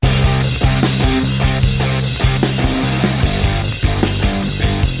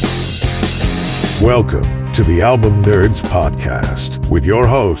Welcome to the Album Nerds Podcast with your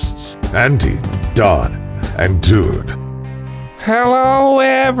hosts, Andy, Don, and Dude. Hello,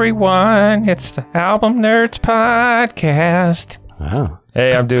 everyone. It's the Album Nerds Podcast. Wow.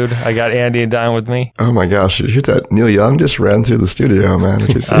 Hey, I'm Dude. I got Andy and Don with me. Oh my gosh, did you hear that? Neil Young just ran through the studio, man.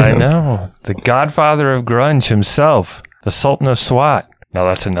 Did you see I him? know. The godfather of grunge himself, the Sultan of SWAT. No,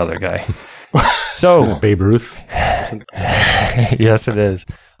 that's another guy. So, Babe Ruth. yes, it is.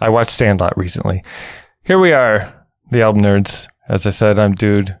 I watched Sandlot recently. Here we are, the Album Nerds. As I said, I'm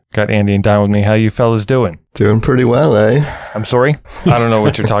Dude. Got Andy and Don with me. How you fellas doing? Doing pretty well, eh? I'm sorry? I don't know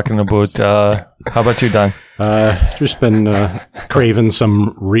what you're talking about. How about you, Don? Just been craving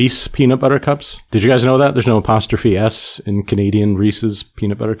some Reese peanut butter cups. Did you guys know that? There's no apostrophe S in Canadian Reese's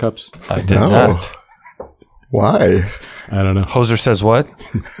peanut butter cups. I did not. Why? I don't know. Hoser says what?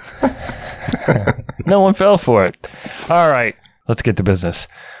 No one fell for it. All right, let's get to business.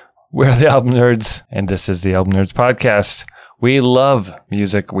 We're the Album Nerds, and this is the Album Nerds Podcast. We love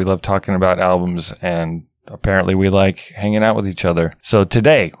music. We love talking about albums, and apparently we like hanging out with each other. So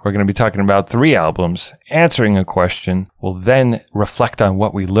today, we're going to be talking about 3 albums, answering a question. We'll then reflect on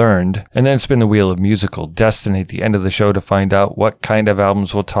what we learned, and then spin the wheel of musical destiny at the end of the show to find out what kind of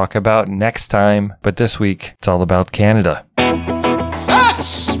albums we'll talk about next time. But this week, it's all about Canada.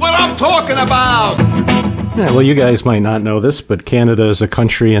 That's what I'm talking about! Yeah, well, you guys might not know this, but Canada is a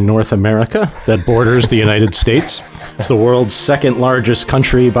country in North America that borders the United States. It's the world's second largest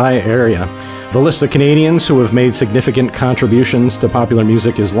country by area. The list of Canadians who have made significant contributions to popular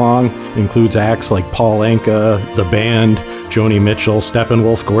music is long. It includes acts like Paul Anka, The Band, Joni Mitchell,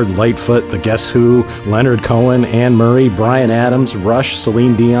 Steppenwolf, Gordon Lightfoot, The Guess Who, Leonard Cohen, Anne Murray, Bryan Adams, Rush,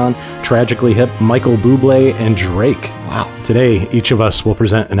 Celine Dion, Tragically Hip, Michael Bublé, and Drake. Wow. Today, each of us will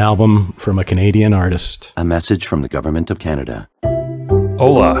present an album from a Canadian artist. A message from the Government of Canada.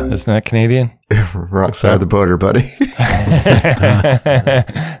 Hola, isn't that Canadian? Wrong side of the border, buddy.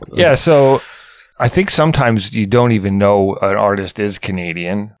 Yeah, so I think sometimes you don't even know an artist is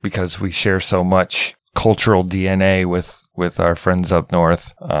Canadian because we share so much cultural DNA with our friends up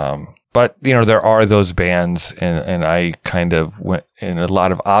north. But, you know, there are those bands, and I kind of went in a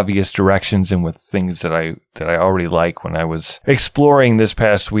lot of obvious directions and with things that I already like when I was exploring this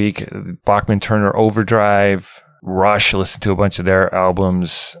past week. Bachman Turner Overdrive, Rush, listened to a bunch of their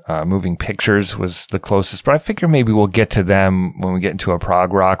albums. Moving Pictures was the closest, but I figure maybe we'll get to them when we get into a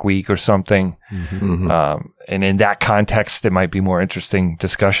prog rock week or something. Mm-hmm. And in that context, it might be more interesting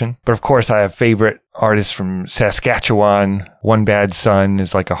discussion. But of course, I have favorite artists from Saskatchewan. One Bad Son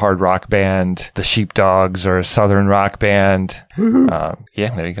is like a hard rock band. The Sheepdogs are a southern rock band. Yeah,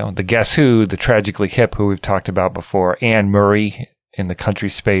 there you go. The Guess Who, the Tragically Hip, who we've talked about before. Anne Murray in the country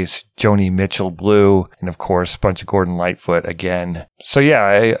space, Joni Mitchell Blue, and of course, a bunch of Gordon Lightfoot again. So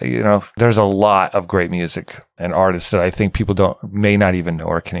yeah, there's a lot of great music and artists that I think people may not even know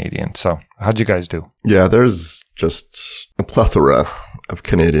are Canadian. So how'd you guys do? Yeah, there's just a plethora of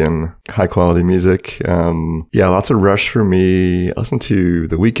Canadian high quality music. Yeah, lots of Rush for me. I listened to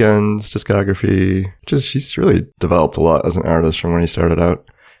The Weeknd's discography. She's really developed a lot as an artist from when he started out.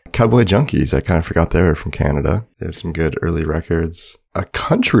 Cowboy Junkies, I kind of forgot they're from Canada. They have some good early records. A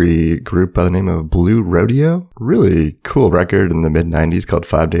country group by the name of Blue Rodeo. Really cool record in the mid-90s called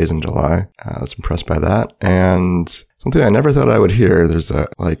 5 Days in July. I was impressed by that. And something I never thought I would hear. There's a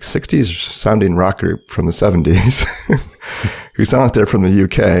 60s sounding rock group from the 70s who sound like they're from the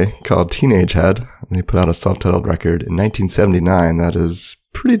UK called Teenage Head. And they put out a self-titled record in 1979 that is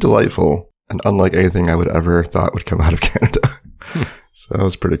pretty delightful and unlike anything I would ever thought would come out of Canada. So that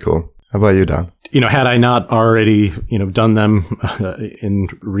was pretty cool. How about you, Don? Had I not already, done them in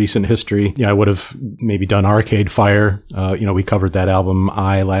recent history, I would have maybe done Arcade Fire. We covered that album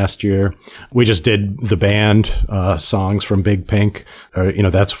last year. We just did The Band, songs from Big Pink.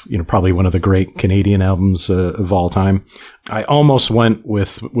 That's, probably one of the great Canadian albums of all time. I almost went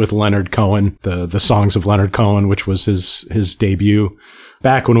with Leonard Cohen, the songs of Leonard Cohen, which was his debut.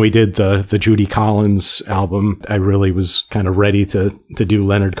 Back when we did the Judy Collins album, I really was kind of ready to do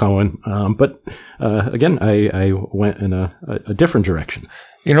Leonard Cohen. But again, I went in a different direction.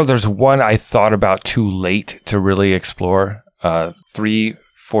 There's one I thought about too late to really explore.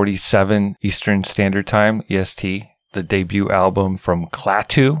 3:47 Eastern Standard Time, EST, the debut album from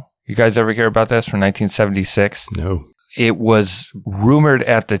Klaatu. You guys ever hear about this from 1976? No. it was rumored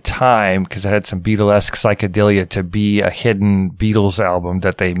at the time, because it had some Beatlesque psychedelia, to be a hidden Beatles album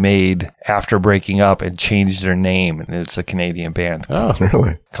that they made after breaking up and changed their name. And it's a Canadian band. Oh,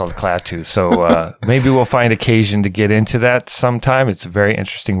 really? Called Klaatu. So maybe we'll find occasion to get into that sometime. It's a very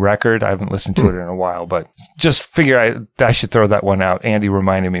interesting record. I haven't listened to it in a while, but just figure I should throw that one out. Andy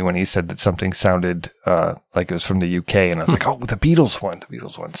reminded me when he said that something sounded like it was from the UK, and I was like, oh, the Beatles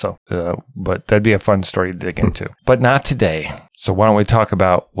one. So, but that'd be a fun story to dig into. But not today. So why don't we talk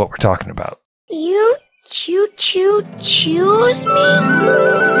about what we're talking about? You choose me?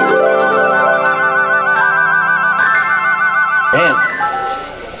 Man,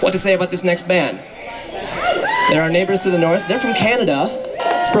 what to say about this next band? They're our neighbors to the north. They're from Canada.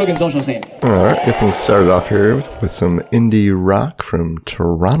 It's Broken Social Scene. All right, get things started off here with some indie rock from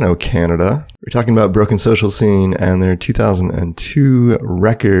Toronto, Canada. We're talking about Broken Social Scene and their 2002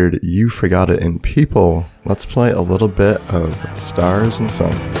 record, You Forgot It in People. Let's play a little bit of Stars and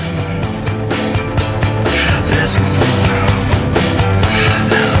Suns.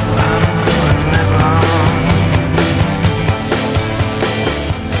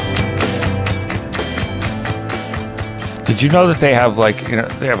 Did you know that they have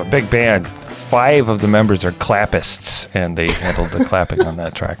they have a big band? 5 of the members are clappists, and they handled the clapping on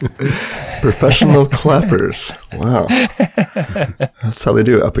that track. Professional clappers. Wow. That's how they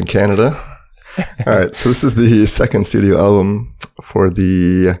do it up in Canada. All right, so this is the second studio album for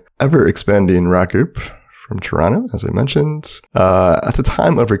the ever-expanding rock group from Toronto, as I mentioned. At the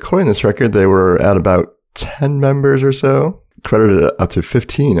time of recording this record, they were at about 10 members or so. Credited up to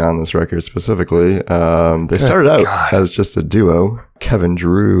 15 on this record specifically. They started out as just a duo, Kevin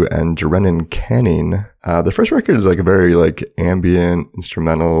Drew and Drennan Canning. The first record is like a very ambient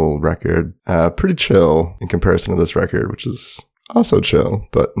instrumental record, pretty chill in comparison to this record, which is also chill,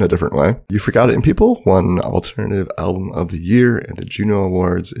 but in a different way. You Forgot It in People won Alternative Album of the Year at the Juno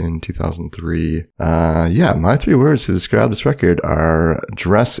Awards in 2003. My 3 words to describe this record are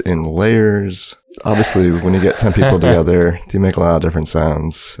dress in layers. Obviously, when you get 10 people together, they make a lot of different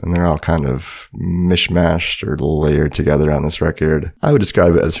sounds, and they're all kind of mishmashed or layered together on this record. I would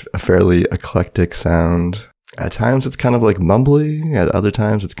describe it as a fairly eclectic sound. At times, it's kind of like mumbly. At other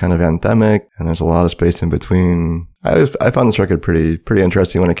times, it's kind of anthemic, and there's a lot of space in between. I found this record pretty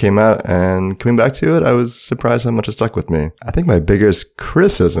interesting when it came out, and coming back to it, I was surprised how much it stuck with me. I think my biggest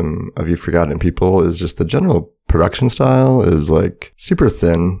criticism of You Forgotten People is just the general production style is super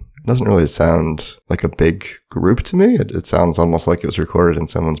thin. It doesn't really sound like a big group to me. It sounds almost like it was recorded in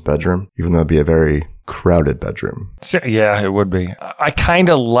someone's bedroom, even though it'd be a very crowded bedroom. Yeah, it would be. I kind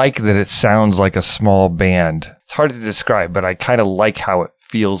of like that it sounds like a small band. It's hard to describe, but I kind of like how it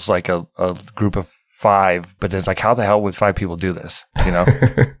feels like a group of 5, but it's how the hell would 5 people do this, you know?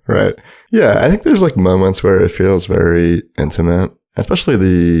 Right. Yeah, I think there's moments where it feels very intimate. Especially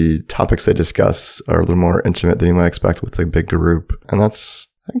the topics they discuss are a little more intimate than you might expect with a big group. And that's,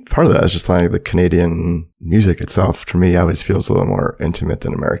 I think part of that is just the Canadian music itself. For me, always feels a little more intimate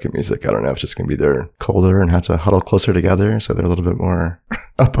than American music. I don't know if it's just going to be they're colder and have to huddle closer together, so they're a little bit more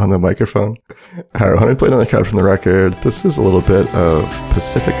up on the microphone. All right, let me play another cut from the record. This is a little bit of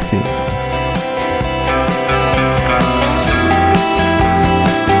Pacific Theme.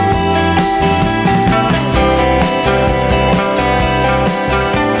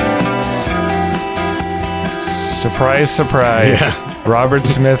 Surprise, surprise. Yeah. Robert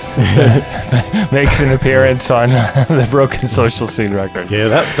Smith makes an appearance on the Broken Social Scene record. Yeah,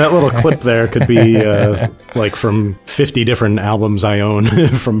 that little clip there could be from 50 different albums I own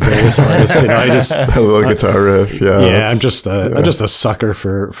from various artists. I just a little guitar riff. Yeah, I'm just a sucker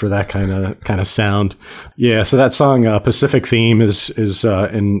for that kind of sound. Yeah, so that song Pacific Theme is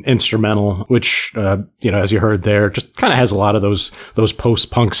an instrumental, which as you heard there, just kind of has a lot of those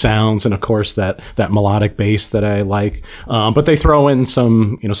post-punk sounds, and of course that melodic bass that I like. But they throw in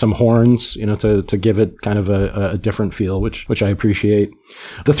some horns, to give it kind of a different feel, which I appreciate.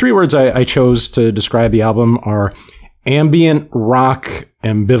 The 3 words I chose to describe the album are ambient rock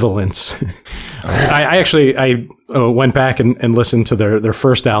ambivalence. I actually went back and listened to their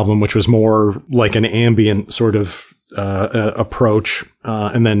first album, which was more like an ambient sort of approach.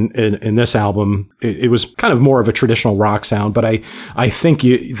 And then in this album, it was kind of more of a traditional rock sound, but I think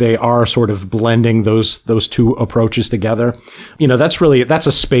they are sort of blending those 2 approaches together. That's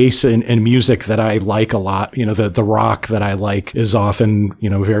a space in music that I like a lot. The rock that I like is often,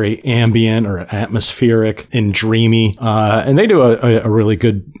 very ambient or atmospheric and dreamy. And they do a really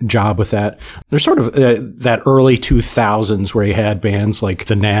good job with that. There's sort of that early 2000s where you had bands like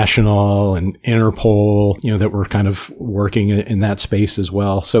The National and Interpol, that were kind of of working in that space as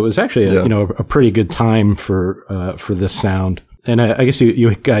well. So it was actually a pretty good time for this sound. And I guess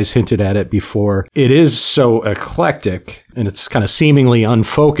you guys hinted at it before. It is so eclectic and it's kind of seemingly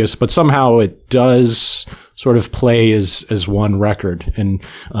unfocused, but somehow it does sort of play as one record. And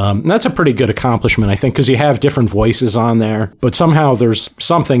that's a pretty good accomplishment, I think, because you have different voices on there, but somehow there's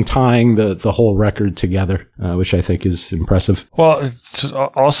something tying the whole record together, which I think is impressive. Well, it's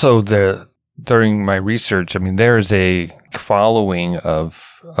also during my research, I mean, there's a following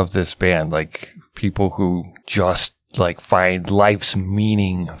of this band, like people who just like find life's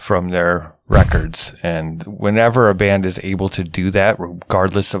meaning from their records. And whenever a band is able to do that,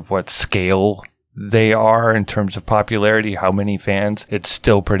 regardless of what scale they are in terms of popularity, how many fans, it's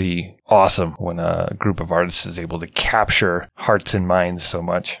still pretty awesome when a group of artists is able to capture hearts and minds so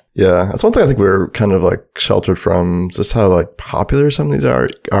much. Yeah, that's one thing I think we're kind of like sheltered from, just how like popular some of these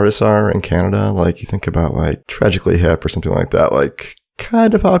artists are in Canada. Like you think about like Tragically Hip or something like that, like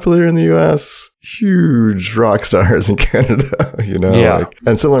kind of popular in the US, huge rock stars in Canada, you know? Yeah. Like,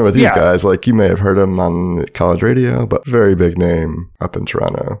 and similar with these guys, like you may have heard them on college radio, but very big name up in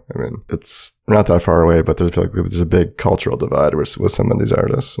Toronto. I mean, it's not that far away, but there's a big cultural divide with some of these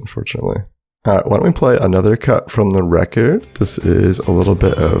artists, unfortunately. All right, why don't we play another cut from the record? This is a little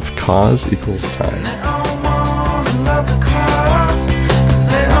bit of Cause Equals Time.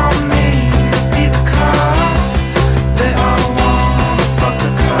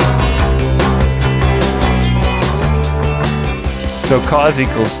 So Cause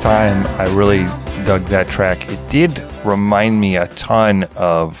Equals Time, I really dug that track. It did remind me a ton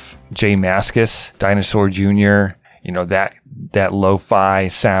of J Mascis, Dinosaur Jr., you know, that lo-fi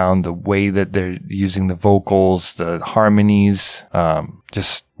sound, the way that they're using the vocals, the harmonies,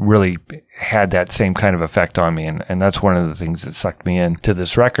 just really had that same kind of effect on me. And that's one of the things that sucked me into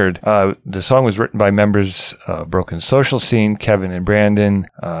this record. The song was written by members of Broken Social Scene, Kevin and Brandon,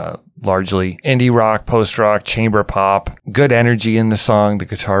 largely indie rock, post-rock, chamber pop. Good energy in the song. The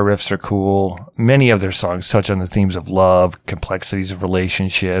guitar riffs are cool. Many of their songs touch on the themes of love, complexities of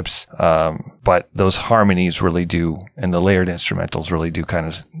relationships, but those harmonies really do, and the layered instrumentals really do kind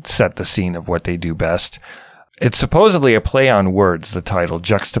of set the scene of what they do best. It's supposedly a play on words, the title,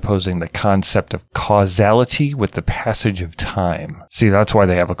 juxtaposing the concept of causality with the passage of time. See, that's why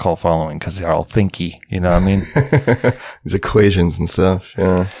they have a cult following, because they're all thinky, you know what I mean? These equations and stuff,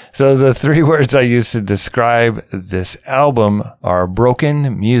 yeah. So the three words I use to describe this album are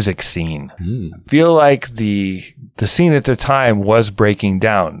broken music scene. I feel like the scene at the time was breaking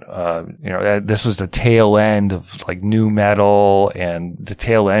down. You know, this was the tail end of like new metal and the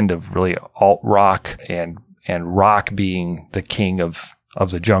tail end of really alt rock and rock being the king of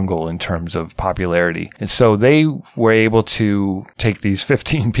the jungle in terms of popularity. And so they were able to take these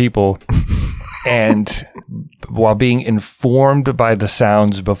 15 people and while being informed by the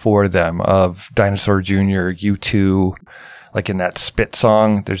sounds before them of Dinosaur Jr., U2, like in that Spit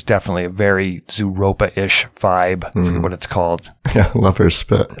song, there's definitely a very Zooropa-ish vibe. I forget what it's called. Yeah, Lover's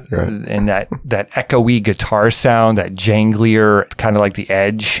Spit. Right. And that echoey guitar sound, that janglier, kind of like The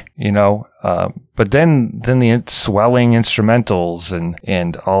Edge, you know. But then the swelling instrumentals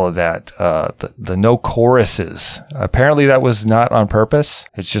and all of that, the no choruses. Apparently that was not on purpose.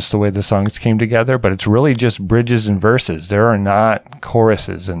 It's just the way the songs came together, but it's really just bridges and verses. There are not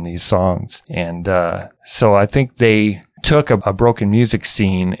choruses in these songs. And so I think they took a broken music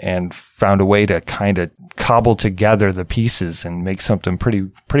scene and found a way to kind of cobble together the pieces and make something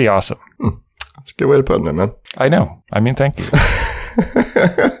pretty awesome. That's a good way to put it, man. I know. I mean, thank you.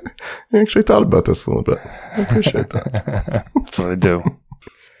 I actually thought about this a little bit. I appreciate that. That's what I do.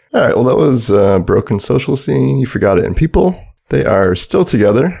 All right. Well, that was Broken Social Scene. You Forgot It in People. They are still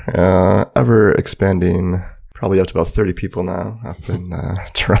together, ever expanding, probably up to about 30 people now up in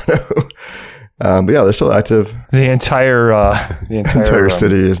Toronto. But yeah, they're still active. The entire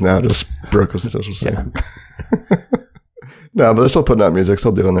city is now just Broken Social Scene. Yeah. No, but they're still putting out music,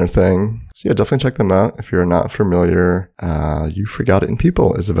 still doing their thing. So yeah, definitely check them out if you're not familiar. You Forgot It in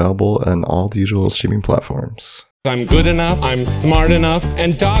People is available on all the usual streaming platforms. I'm good enough, I'm smart enough,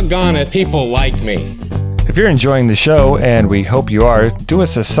 and doggone it, people like me. If you're enjoying the show, and we hope you are, do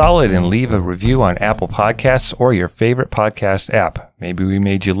us a solid and leave a review on Apple Podcasts or your favorite podcast app. Maybe we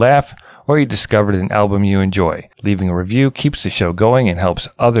made you laugh, or you discovered an album you enjoy. Leaving a review keeps the show going and helps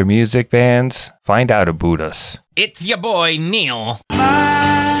other music fans find out about us. It's your boy, Neil.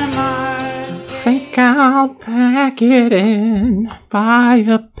 I think I'll pack it in, buy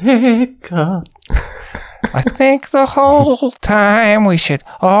a pickup. I think the whole time we should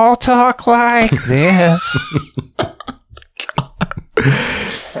all talk like this.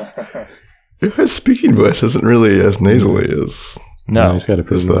 His speaking voice isn't really as nasally as... No. He's got a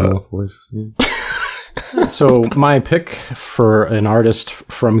pretty normal voice. Yeah. So my pick for an artist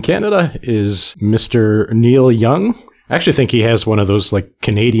from Canada is Mr. Neil Young. I actually think he has one of those like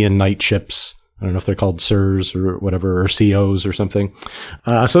Canadian night ships. I don't know if they're called SIRS or whatever, or COs or something.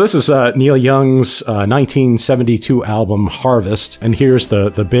 So this is Neil Young's 1972 album, Harvest. And here's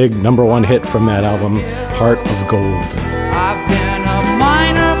the big #1 hit from that album, Heart of Gold. I've been a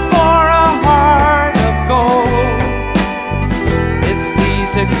miner for a heart of gold. It's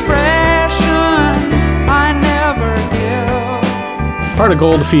these expressions I never give. Heart of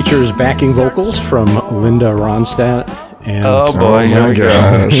Gold features backing vocals from Linda Ronstadt. And, oh boy! Oh my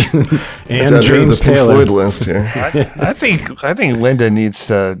gosh! And James the Pink Taylor. Floyd list here. I think Linda needs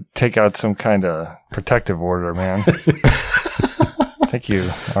to take out some kind of protective order, man. I think you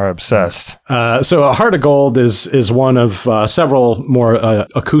are obsessed. So Heart of Gold is one of several more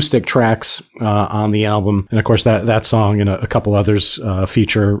acoustic tracks on the album. And of course, that song and a couple others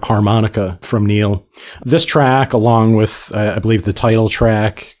feature harmonica from Neil. This track, along with, I believe, the title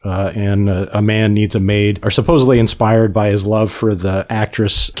track and A Man Needs a Maid, are supposedly inspired by his love for the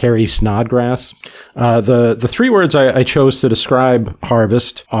actress Carrie Snodgrass. The three words I chose to describe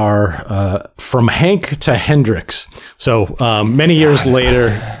Harvest are from Hank to Hendrix. So many years later,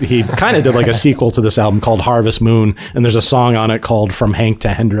 he kind of did like a sequel to this album called Harvest Moon, and there's a song on it called From Hank to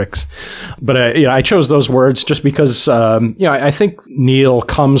Hendrix. But I chose those words just because I think Neil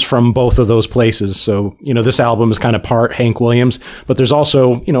comes from both of those places. So this album is kind of part Hank Williams, but there's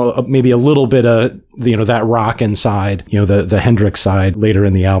also maybe a little bit of that rock inside, the Hendrix side later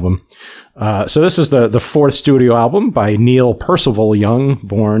in the album. So this is the fourth studio album by Neil Percival Young,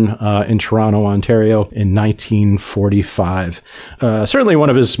 born in Toronto, Ontario in 1945. Certainly one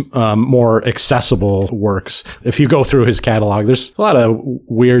of his more accessible works. If you go through his catalog, there's a lot of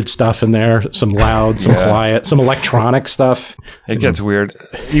weird stuff in there, some loud, some quiet, some electronic stuff. It gets weird.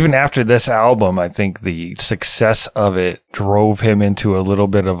 Even after this album, I think the success of it drove him into a little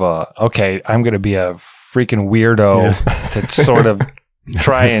bit of I'm going to be a freaking weirdo to sort of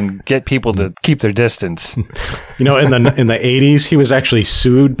try and get people to keep their distance. In the 80s, he was actually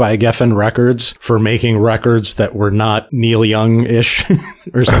sued by Geffen Records for making records that were not Neil Young-ish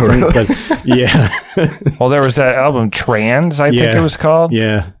or something. Really? But yeah. Well, there was that album Trans, I think it was called.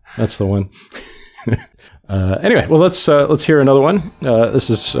 Yeah, that's the one. Anyway, well, let's hear another one.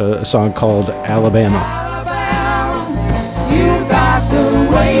 This is a song called Alabama. Alabama, you got the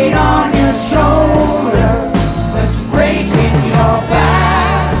weight on your shoulders that's breaking your back.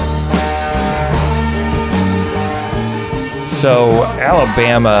 So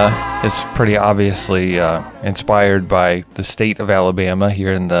Alabama is pretty obviously inspired by the state of Alabama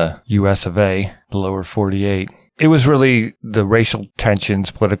here in the US of A, the lower 48. It was really the racial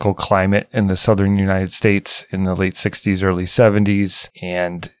tensions, political climate in the southern United States in the late 60s, early 70s.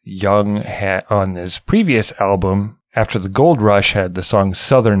 And Young had, on his previous album, after the Gold Rush, had the song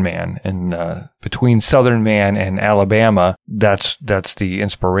Southern Man. And between Southern Man and Alabama, that's the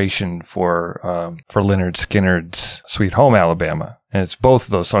inspiration for Leonard Skinner's Sweet Home Alabama. And it's both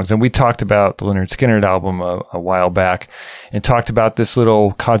of those songs. And we talked about the Leonard Skinner album a while back and talked about this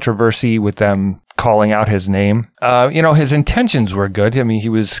little controversy with them calling out his name. His intentions were good. I mean, he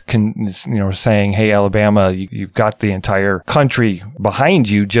was, saying, hey, Alabama, you've got the entire country behind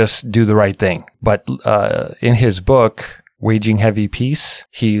you. Just do the right thing. But in his book, Waging Heavy Peace,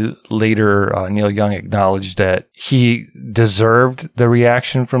 he later, Neil Young acknowledged that he deserved the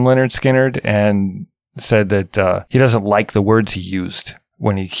reaction from Leonard Skinner and said that he doesn't like the words he used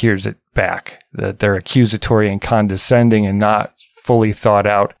when he hears it back, that they're accusatory and condescending and not fully thought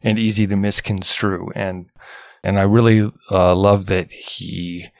out and easy to misconstrue. And I really love that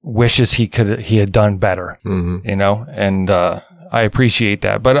he wishes he had done better, and I appreciate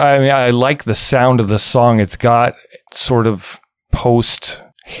that. But I mean, I like the sound of the song. It's got sort of post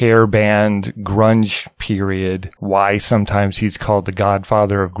hair band grunge period. Why sometimes he's called the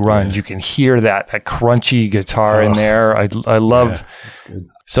godfather of grunge. Yeah. You can hear that crunchy guitar in there. I love. That's good.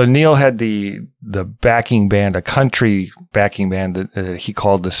 So Neil had the backing band, a country backing band that he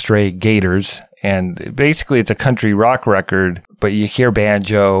called the Stray Gators. And basically it's a country rock record, but you hear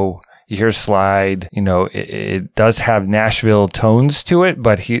banjo, you hear slide, it does have Nashville tones to it,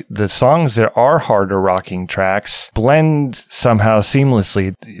 but the songs that are harder rocking tracks blend somehow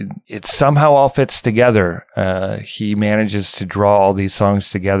seamlessly. It somehow all fits together. He manages to draw all these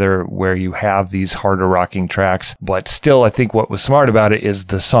songs together where you have these harder rocking tracks, but still I think what was smart about it is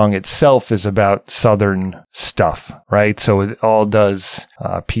the song itself is about Southern stuff, right? So it all does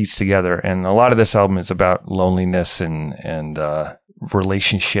piece together. And a lot of this album is about loneliness and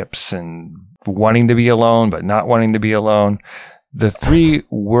relationships and wanting to be alone, but not wanting to be alone. The 3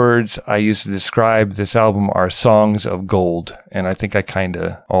 words I use to describe this album are songs of gold. And I think I kind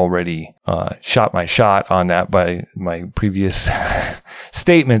of already shot my shot on that by my previous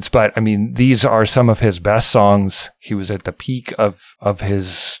statements. But I mean, these are some of his best songs. He was at the peak of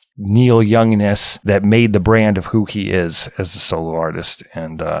his Neil Youngness that made the brand of who he is as a solo artist.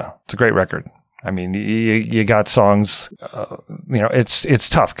 And it's a great record. I mean, you got songs, it's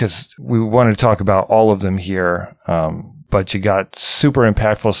tough because we want to talk about all of them here. But you got super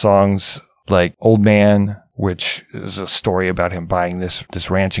impactful songs like Old Man, which is a story about him buying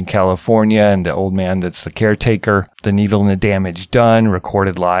this ranch in California and the old man that's the caretaker. The Needle and the Damage Done,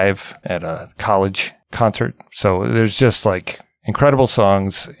 recorded live at a college concert. So there's just like incredible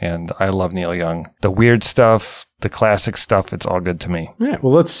songs, and I love Neil Young. The weird stuff, the classic stuff, it's all good to me. Yeah,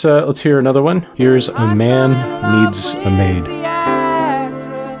 well, let's hear another one. Here's A Man Needs a Maid.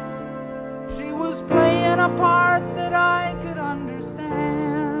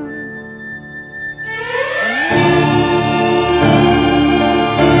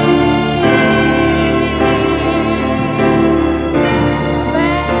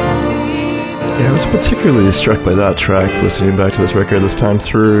 I was particularly struck by that track listening back to this record this time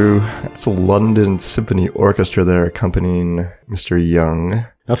through. It's the London Symphony Orchestra there accompanying Mr. Young.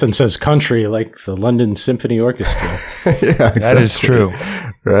 Nothing says country like the London Symphony Orchestra. Yeah, exactly. That is true.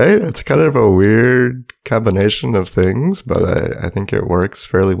 Right? It's kind of a weird combination of things, but I think it works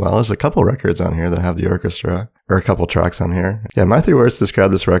fairly well. There's a couple records on here that have the orchestra, or a couple tracks on here. Yeah, my 3 words to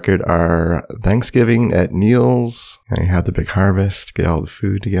describe this record are Thanksgiving at Neil's. You have the big harvest, get all the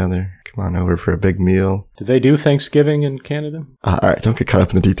food together. Come on over for a big meal. Do they do Thanksgiving in Canada? All right, don't get caught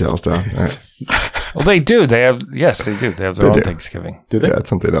up in the details, Don. All right. Well, they do. Yes, they do. They have their own Thanksgiving. Do they? Yeah, it's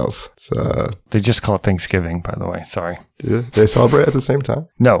something else. They just call it Thanksgiving, by the way. Sorry. Do they celebrate at the same time?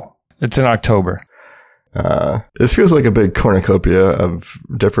 No, it's in October. This feels like a big cornucopia of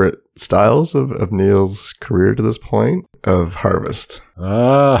different styles of Neil's career to this point of harvest.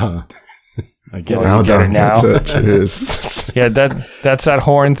 I get it. Well, get it now. That's it. Jeez. Yeah, that's that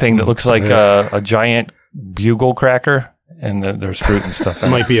horn thing that looks like a giant bugle cracker, and there's fruit and stuff. It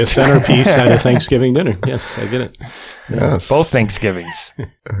might be a centerpiece at a Thanksgiving dinner. Yes, I get it. Yes. Both Thanksgivings.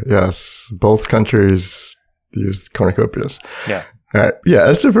 Yes. Both countries use cornucopias. Yeah. All right. Yeah,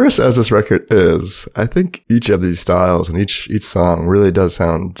 as diverse as this record is, I think each of these styles and each song really does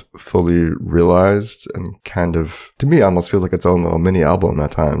sound fully realized and kind of, to me, almost feels like its own little mini album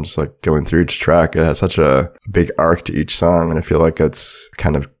at times. Like going through each track, it has such a big arc to each song, and I feel like it's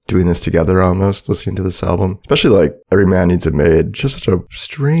kind of doing this together almost, listening to this album. Especially like Every Man Needs a Maid, just such a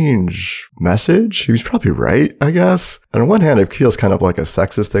strange message. He was probably right, I guess. And on one hand, it feels kind of like a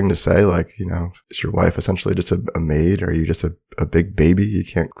sexist thing to say, like, is your wife essentially just a maid? Or are you just a big baby? You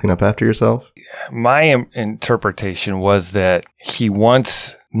can't clean up after yourself? My interpretation was that he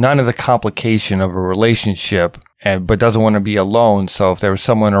wants none of the complication of a relationship, but doesn't want to be alone. So if there was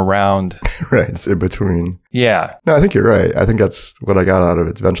someone around. Right. It's in between. Yeah. No, I think you're right. I think that's what I got out of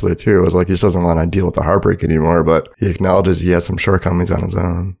it eventually too. Was like, he just doesn't want to deal with the heartbreak anymore, but he acknowledges he has some shortcomings on his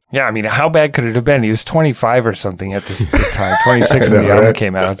own. Yeah. I mean, how bad could it have been? He was 25 or something at this time, 26 when the album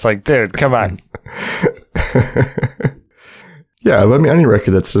came out. It's like, dude, come on. Yeah. But I mean, any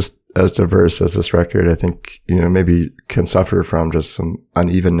record that's just as diverse as this record, I think, maybe can suffer from just some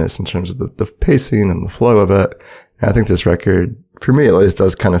unevenness in terms of the pacing and the flow of it. And I think this record, for me at least,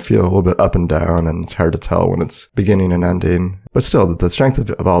 does kind of feel a little bit up and down, and it's hard to tell when it's beginning and ending. But still, the strength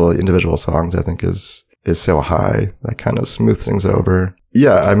of all the individual songs, I think, is so high that kind of smooths things over.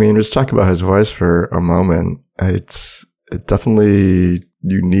 Yeah, I mean, just talk about his voice for a moment. It's definitely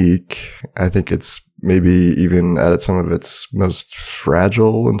unique. I think it's maybe even at some of its most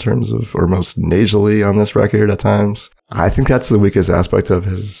fragile in terms of, or most nasally on this record at times. I think that's the weakest aspect of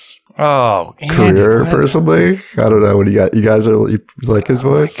his career, personally. I don't know. What do you guys you like his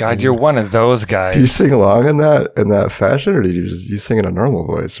voice? God, you're one of those guys. Do you sing along in that fashion, or do you sing in a normal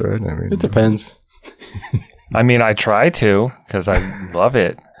voice? Right? I mean, it depends. I mean, I try to because I love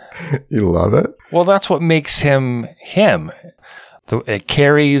it. You love it? Well, that's what makes him him. It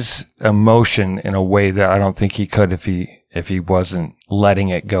carries emotion in a way that I don't think he could if he wasn't letting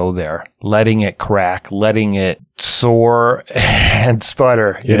it go there, letting it crack, letting it soar and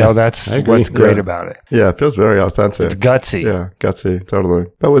sputter. Yeah, that's what's great about it. Yeah, it feels very authentic. It's gutsy. Yeah, gutsy, totally.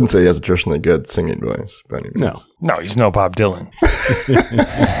 I wouldn't say he has a traditionally good singing voice by any means. No, he's no Bob Dylan.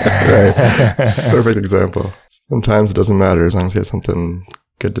 Right. Perfect example. Sometimes it doesn't matter as long as he has something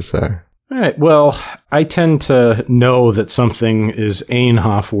good to say. All right. Well, I tend to know that something is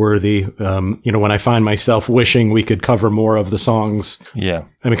Einhoff worthy, when I find myself wishing we could cover more of the songs. Yeah.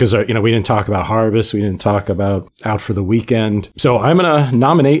 And because, we didn't talk about Harvest. We didn't talk about Out for the Weekend. So I'm going to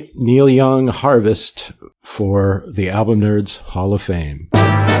nominate Neil Young Harvest for the Album Nerds Hall of Fame. All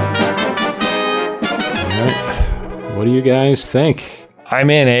right. What do you guys think? I'm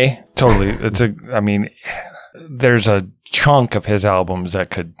in, eh? Totally. There's a chunk of his albums that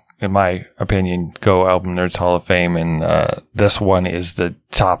could, in my opinion, go Album Nerds Hall of Fame, and this one is the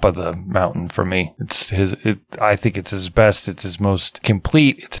top of the mountain for me. I think it's his best. It's his most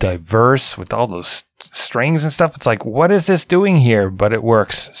complete. It's diverse with all those strings and stuff. It's like, what is this doing here? But it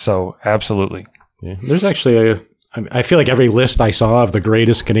works. So absolutely. Yeah. There's actually I feel like every list I saw of the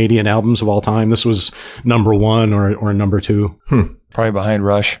greatest Canadian albums of all time, this was number one or number two. Probably behind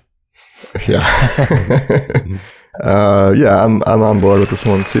Rush. Yeah. I'm on board with this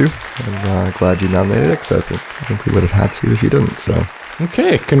one too. I'm glad you nominated it because I think we would have had to if you didn't. So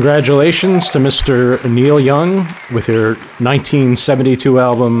okay, congratulations to Mr. Neil Young with your 1972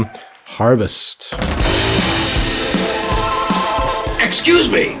 album Harvest. Excuse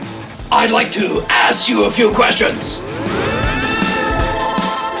me, I'd like to ask you a few questions.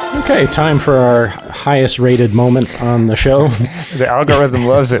 Okay, time for our highest rated moment on the show. The algorithm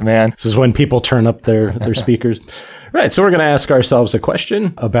loves it, man. This is when people turn up their speakers. Right, so we're going to ask ourselves a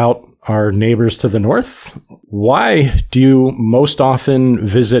question about our neighbors to the north. Why do you most often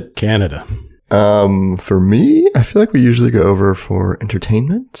visit Canada? For me, I feel like we usually go over for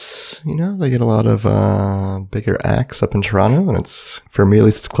entertainment. They get a lot of bigger acts up in Toronto, and for me at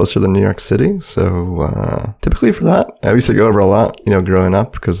least, it's closer than New York City. So typically for that, I used to go over a lot, growing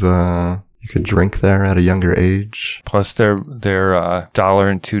up because you could drink there at a younger age. Plus, their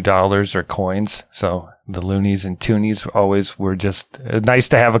 $1 and $2 are coins, so the loonies and toonies always were just nice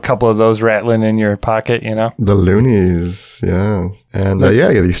to have a couple of those rattling in your pocket, The loonies, yeah. And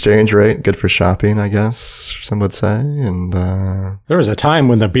the exchange rate, good for shopping, I guess, some would say. And there was a time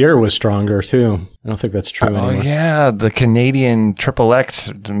when the beer was stronger, too. I don't think that's true anymore. Oh, yeah, the Canadian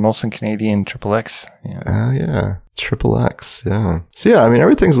XXX, the Molson Canadian XXX. Yeah. Oh, yeah. XXX, yeah. So, yeah,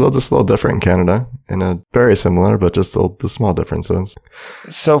 everything's a little different in Canada, very similar, but just the small differences.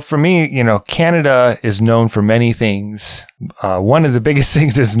 So for me, Canada is known for many things. One of the biggest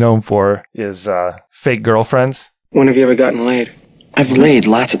things it's known for is fake girlfriends. When have you ever gotten laid? I've laid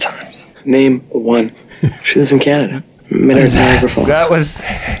lots of times. Name one. She lives in Canada. That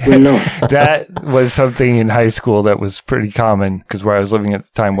was something in high school that was pretty common because where I was living at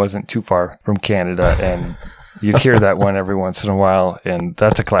the time wasn't too far from Canada, and you'd hear that one every once in a while, and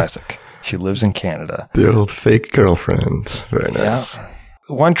that's a classic. She lives in Canada. The old fake girlfriend. Very nice. Yeah.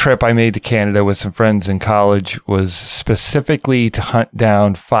 One trip I made to Canada with some friends in college was specifically to hunt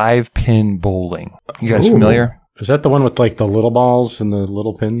down 5-pin bowling. You guys familiar? Is that the one with like the little balls and the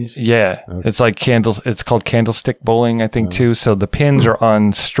little pins? Yeah. Okay. It's like it's called candlestick bowling, I think, too. So the pins are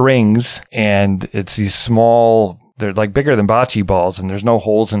on strings, and it's these small, they're like bigger than bocce balls, and there's no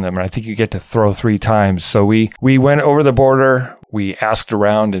holes in them. And I think you get to throw 3 times. So we went over the border. We asked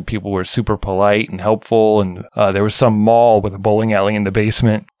around, and people were super polite and helpful. And there was some mall with a bowling alley in the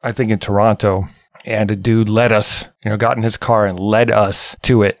basement, I think in Toronto. And a dude led us, got in his car and led us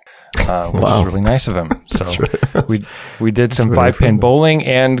to it. Which is really nice of him. So we did some 5-pin bowling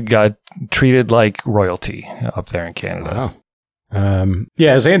and got treated like royalty up there in Canada. Wow.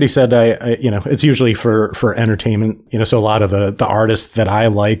 As Andy said, I it's usually for entertainment. So a lot of the artists that I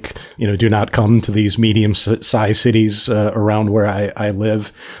like, do not come to these medium-sized cities around where I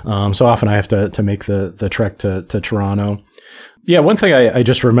live. So often I have to make the trek to Toronto. Yeah, one thing I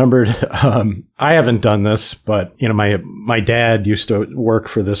just remembered, I haven't done this, but, my dad used to work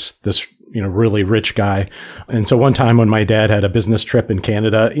for this really rich guy. And so one time when my dad had a business trip in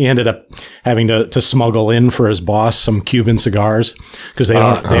Canada, he ended up having to smuggle in for his boss some Cuban cigars because they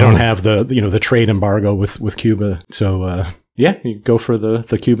don't have the trade embargo with Cuba. So, you go for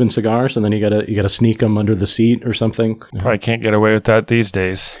the Cuban cigars, and then you gotta sneak them under the seat or something. Probably can't get away with that these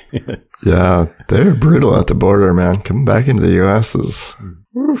days. Yeah, they're brutal at the border, man. Coming back into the U.S. is...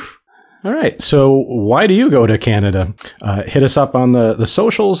 Oof. All right, so why do you go to Canada? Hit us up on the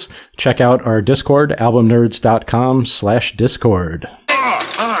socials. Check out our Discord, albumnerds.com/Discord.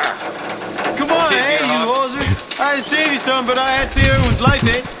 Come on, hey, you hoser. I didn't save you some, but I had to see everyone's life,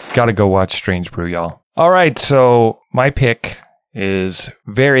 eh? Gotta go watch Strange Brew, y'all. All right, so my pick is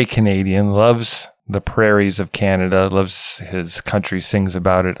very Canadian, loves the prairies of Canada, loves his country, sings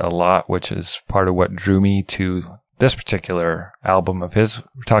about it a lot, which is part of what drew me to this particular album of his.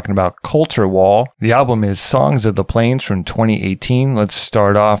 We're talking about Colter Wall. The album is Songs of the Plains from 2018. Let's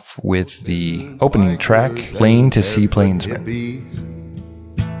start off with the opening track, Plain to See Plainsmen.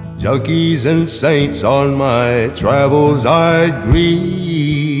 Junkies and saints on my travels I'd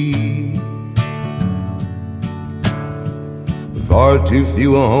greet. Far too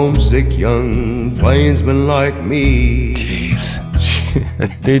few a homesick young plainsman like me. Jeez.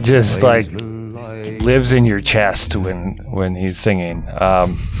 Dude just lives in your chest when he's singing.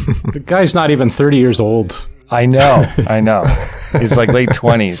 The guy's not even 30 years old. I know. He's like late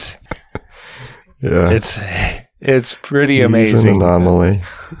 20s. Yeah. It's pretty amazing. He's an anomaly.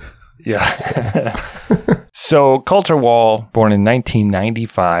 Yeah. So Colter Wall, born in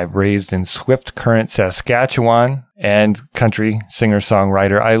 1995, raised in Swift Current, Saskatchewan, and country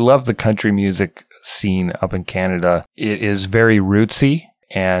singer-songwriter. I love the country music scene up in Canada. It is very rootsy,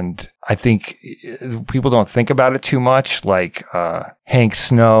 and I think people don't think about it too much, like Hank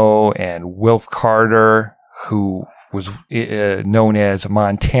Snow and Wilf Carter, who was known as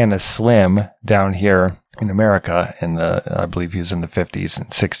Montana Slim down here in America I believe he was in the 50s and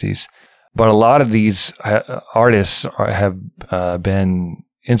 60s. But a lot of these artists have been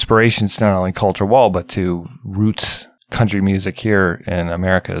inspirations not only Colter Wall, but to roots country music here in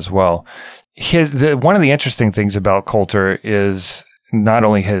America as well. One of the interesting things about Colter is not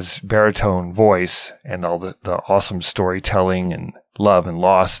only his baritone voice and all the awesome storytelling and love and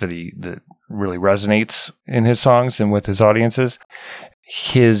loss that really resonates in his songs and with his audiences.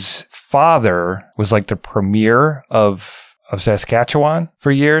 His father was like the premier of Saskatchewan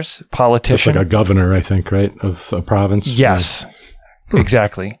for years, politician. It's like a governor, I think, right, of a province. Yes,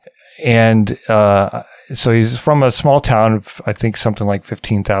 exactly. And so he's from a small town of, I think, something like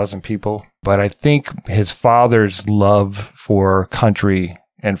 15,000 people. But I think his father's love for country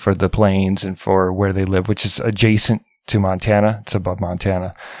and for the plains and for where they live, which is adjacent to Montana, it's above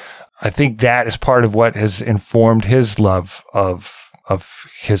Montana. I think that is part of what has informed his love of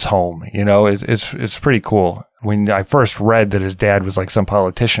his home. You know, it's pretty cool. When I first read that his dad was like some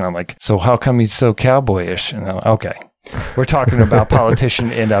politician, I'm like, so how come he's so cowboyish? And I'm like, okay, we're talking about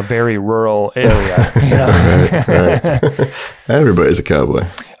politician in a very rural area. You know? Right. Everybody's a cowboy.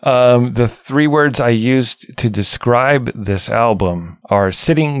 The three words I used to describe this album are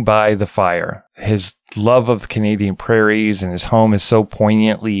sitting by the fire. His love of the Canadian prairies and his home is so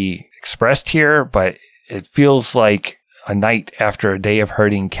poignantly expressed here, but it feels like a night after a day of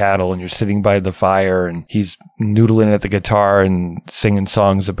herding cattle and you're sitting by the fire and he's noodling at the guitar and singing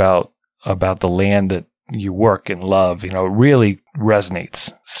songs about the land that you work and love. You know, it really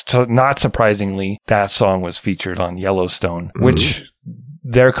resonates. So not surprisingly, that song was featured on Yellowstone, which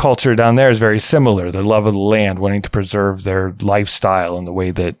their culture down there is very similar. Their love of the land, wanting to preserve their lifestyle and the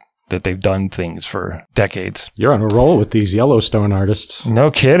way that they've done things for decades. You're on a roll with these Yellowstone artists. No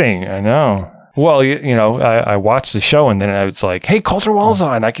kidding. I know. Well, you know, I watched the show and then I was like, hey, Colter Wall's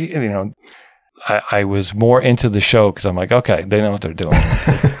on. I was more into the show because I'm like, okay, they know what they're doing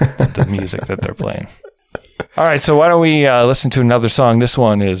with the music that they're playing. All right, so why don't we listen to another song? This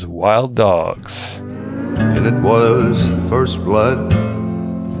one is Wild Dogs. And it was the first blood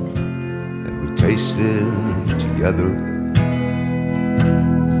that we tasted together.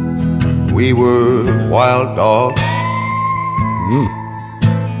 We were wild dogs.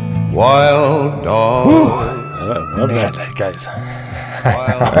 Wild dogs. I love that, guys.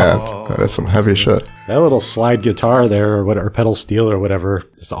 Man, that is some heavy shit. That little slide guitar there, or pedal steel or whatever,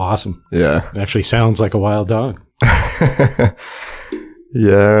 is awesome. Yeah. It actually sounds like a wild dog.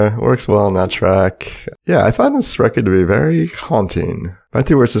 Yeah, works well on that track. Yeah, I find this record to be very haunting. My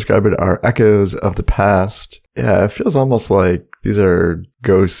three words to describe it are echoes of the past. Yeah, it feels almost like these are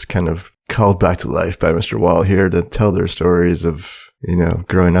ghosts kind of called back to life by Mr. Wall here to tell their stories of, you know,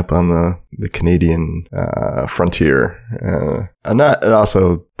 growing up on the Canadian frontier. And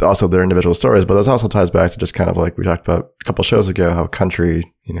also their individual stories, but this also ties back to just kind of like we talked about a couple shows ago, how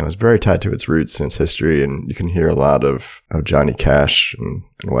country, you know, is very tied to its roots and its history. And you can hear a lot of Johnny Cash and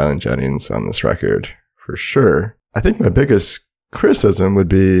Waylon Jennings on this record for sure. I think my biggest criticism would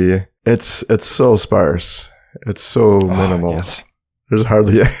be it's so sparse. It's so minimal. Yes. There's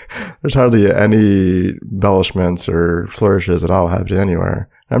hardly any embellishments or flourishes at all happening anywhere.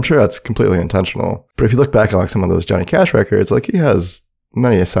 I'm sure that's completely intentional. But if you look back on like some of those Johnny Cash records, like he has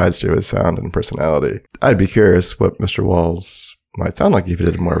many sides to his sound and personality. I'd be curious what Mr. Wall's might sound like if he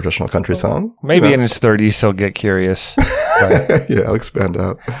did a more traditional country song. Maybe in his 30s he'll get curious. Yeah, I'll expand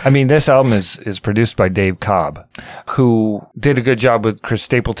out. I mean, this album is produced by Dave Cobb, who did a good job with Chris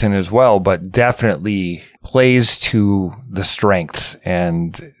Stapleton as well, but definitely plays to the strengths.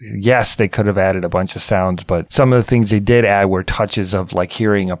 And yes, they could have added a bunch of sounds, but some of the things they did add were touches of like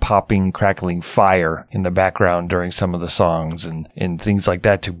hearing a popping, crackling fire in the background during some of the songs and things like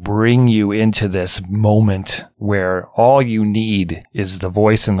that to bring you into this moment where all you need is the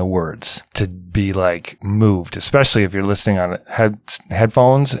voice and the words to be like moved, especially if you're listening on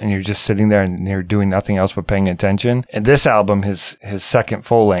headphones and you're just sitting there and you're doing nothing else but paying attention. And this album, his second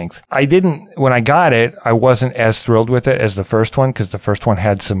full length, when I got it, I wasn't as thrilled with it as the first one because the first one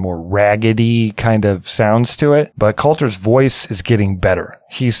had some more raggedy kind of sounds to it. But Colter's voice is getting better.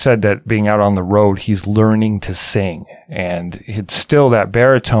 He said that being out on the road, he's learning to sing, and it's still that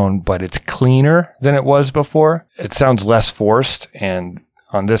baritone, but it's cleaner than it was before. It sounds less forced, and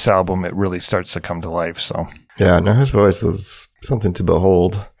on this album, it really starts to come to life. So yeah, no, his voice is something to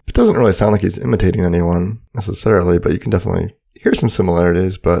behold. It doesn't really sound like he's imitating anyone necessarily, but you can definitely hear some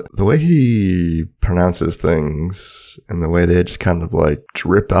similarities. But the way he pronounces things and the way they just kind of like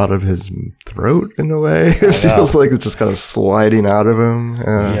drip out of his throat in a way, it feels like it's just kind of sliding out of him.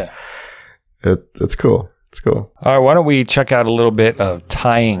 Yeah, it's cool. It's cool. All right, why don't we check out a little bit of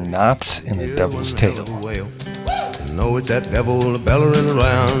Tying Knots in the Devil's Tail. Know it's that devil bellowing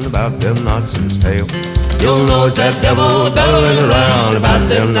around about them knots in his tail. You'll know it's that devil bellowing around about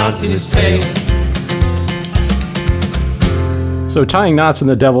them knots in his tail. So Tying Knots in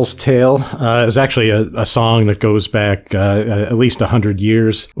the Devil's Tail is actually a song that goes back at least 100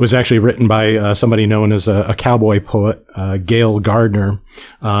 years. It was actually written by somebody known as a cowboy poet, Gail Gardner.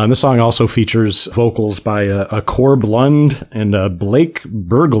 And the song also features vocals by Corb Lund and Blake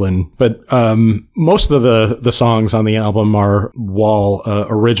Berglund. But most of the songs on the album are Wall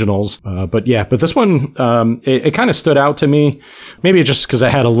originals. But this one, it kind of stood out to me. Maybe just because it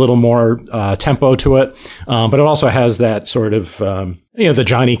had a little more tempo to it. But it also has that sort of the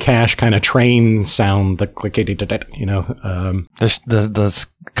Johnny Cash kind of train sound, the clickety, the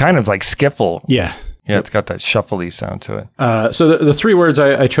kind of like skiffle. Yeah. Yeah, it's got that shuffly sound to it. So the three words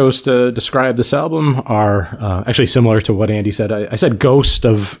I chose to describe this album are actually similar to what Andy said. I said ghost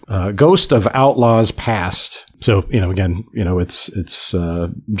of outlaws past. So, again, it's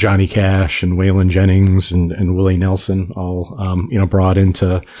Johnny Cash and Waylon Jennings and Willie Nelson all, brought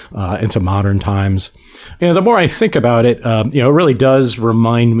into modern times. The more I think about it, it really does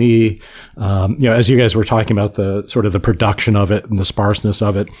remind me, as you guys were talking about the sort of the production of it and the sparseness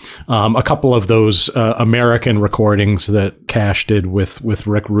of it, a couple of those American recordings that Cash did with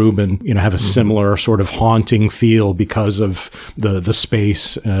Rick Rubin, have a similar sort of haunting feel because of the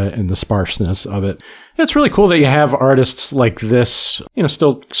space and the sparseness of it. It's really cool that you have artists like this,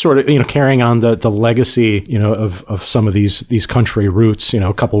 still sort of, carrying on the legacy, of some of these country roots.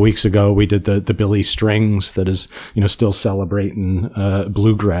 A couple of weeks ago, we did the Billy Strings that is, still celebrating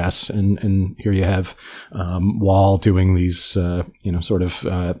bluegrass. And here you have Wall doing these, sort of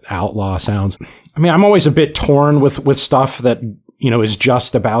outlaw sounds. I mean, I'm always a bit torn with stuff that, is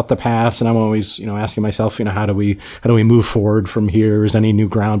just about the past. And I'm always, asking myself, how do we move forward from here? Is any new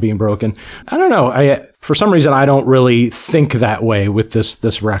ground being broken? I don't know. For some reason, I don't really think that way with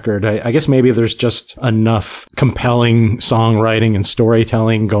this record. I guess maybe there's just enough compelling songwriting and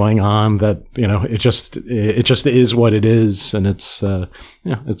storytelling going on that, it just is what it is. And it's, I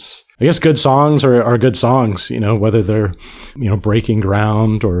guess good songs are good songs, whether they're, breaking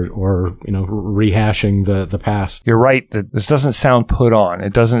ground or rehashing the past. You're right that this doesn't sound put on.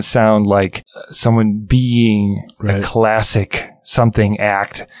 It doesn't sound like someone being a classic something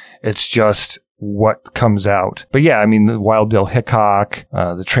act. It's just what comes out. But yeah, I mean, the Wild Bill Hickok,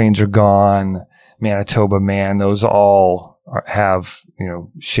 The Trains Are Gone, Manitoba Man, those all have,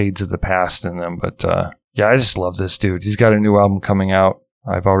 shades of the past in them. But yeah, I just love this dude. He's got a new album coming out.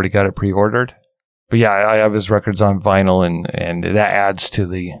 I've already got it pre-ordered. But yeah, I have his records on vinyl, and that adds to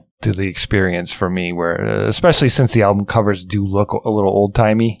the experience for me, where especially since the album covers do look a little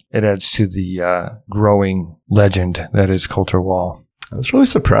old-timey, it adds to the growing legend that is Colter Wall. I was really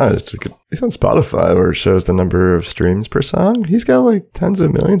surprised. He's on Spotify where it shows the number of streams per song. He's got like tens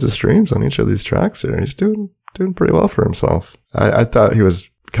of millions of streams on each of these tracks here. He's doing pretty well for himself. I thought he was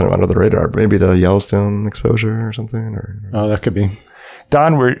kind of under the radar, but maybe the Yellowstone exposure or something. Oh, that could be.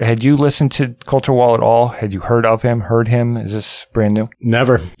 Don, had you listened to Colter Wall at all? Had you heard him? Is this brand new?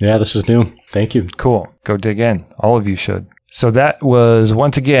 Never. Yeah, this is new. Thank you. Cool. Go dig in. All of you should. So that was,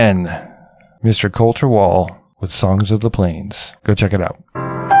 once again, Mr. Colter Wall with Songs of the Plains. Go check it out.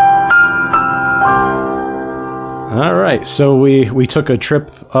 All right. So we took a trip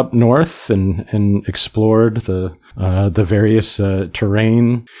up north and explored the various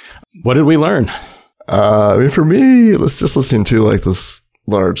terrain. What did we learn? For me, let's just listen to like this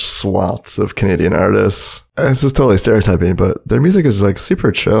large swath of Canadian artists. This is totally stereotyping, but their music is like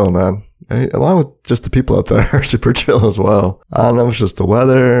super chill, man. Along with just the people up there are super chill as well. I don't know if it's just the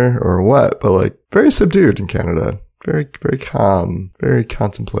weather or what, but like very subdued in Canada. Very, very calm, very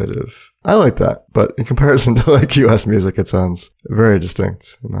contemplative. I like that, but in comparison to like US music, it sounds very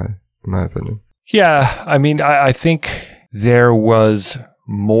distinct in my opinion. Yeah, I mean, I think there was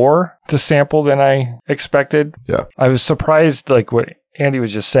more to sample than I expected. Yeah. I was surprised, like what Andy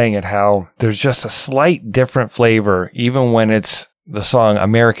was just saying, at how there's just a slight different flavor, even when it's the song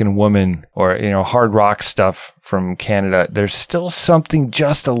American Woman or, hard rock stuff from Canada. There's still something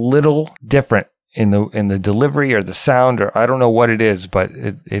just a little different in the delivery or the sound, or I don't know what it is, but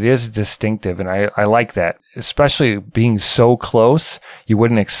it is distinctive. And I like that, especially being so close. You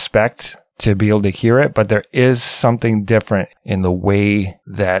wouldn't expect to be able to hear it, but there is something different in the way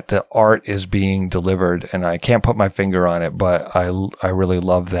that the art is being delivered, and I can't put my finger on it, but I really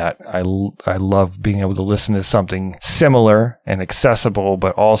love that. I love being able to listen to something similar and accessible,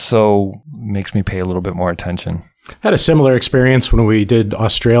 but also makes me pay a little bit more attention. Had a similar experience when we did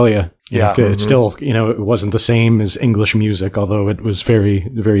Australia. Yeah. It's still, it wasn't the same as English music, although it was very,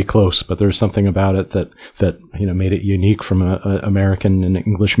 very close, but there's something about it that made it unique from American and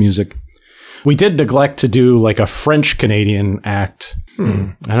English music. We did neglect to do like a French Canadian act.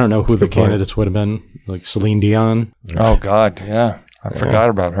 I don't know who the candidates would have been, like Celine Dion. Oh God, yeah. I forgot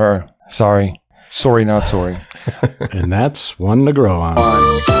about her. Sorry, not sorry. And that's one to grow on.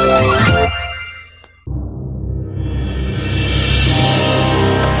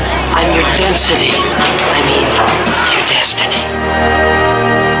 I'm your density. I mean, your destiny.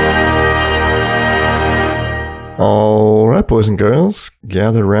 All right, boys and girls,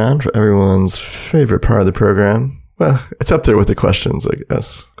 gather around for everyone's favorite part of the program. Well, it's up there with the questions, I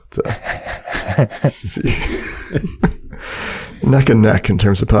guess. Neck and neck in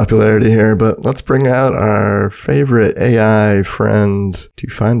terms of popularity here, but let's bring out our favorite AI friend to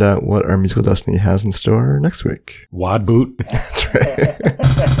find out what our musical destiny has in store next week. Wad boot. That's right.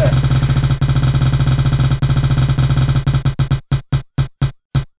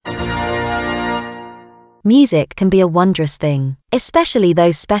 Music can be a wondrous thing, especially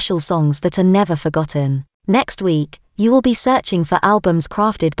those special songs that are never forgotten. Next week, you will be searching for albums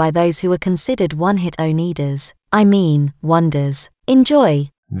crafted by those who are considered one-hit Oneaters. I mean, wonders.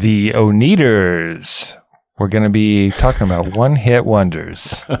 Enjoy. The Oneaters. We're going to be talking about one-hit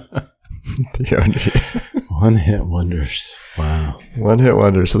wonders. One-hit wonders. Wow. One-hit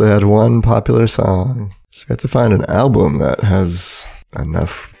wonders. So they had one popular song. So we have to find an album that has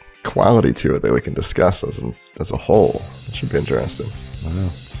enough quality to it that we can discuss as a whole. It should be interesting. Wow.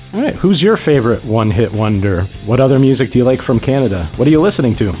 All right. Who's your favorite one-hit wonder? What other music do you like from Canada? What are you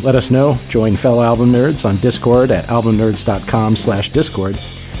listening to? Let us know. Join fellow album nerds on Discord at albumnerds.com/Discord.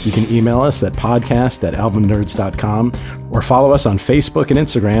 You can email us at podcast@albumnerds.com or follow us on Facebook and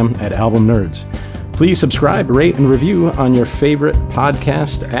Instagram at Album Nerds. Please subscribe, rate, and review on your favorite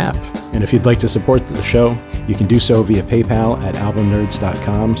podcast app. And if you'd like to support the show, you can do so via PayPal at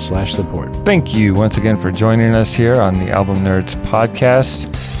albumnerds.com/support. Thank you once again for joining us here on the Album Nerds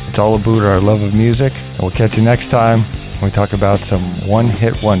podcast. It's all about our love of music. And we'll catch you next time when we talk about some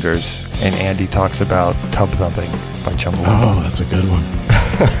one-hit wonders. And Andy talks about Tub Thumping by Chumbawamba. Oh, that's a good one.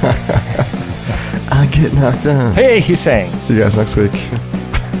 I get knocked down. Hey, he sang. See you guys next week.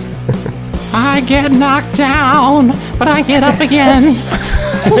 I get knocked down, but I get up again.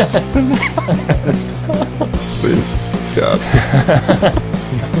 Please, God.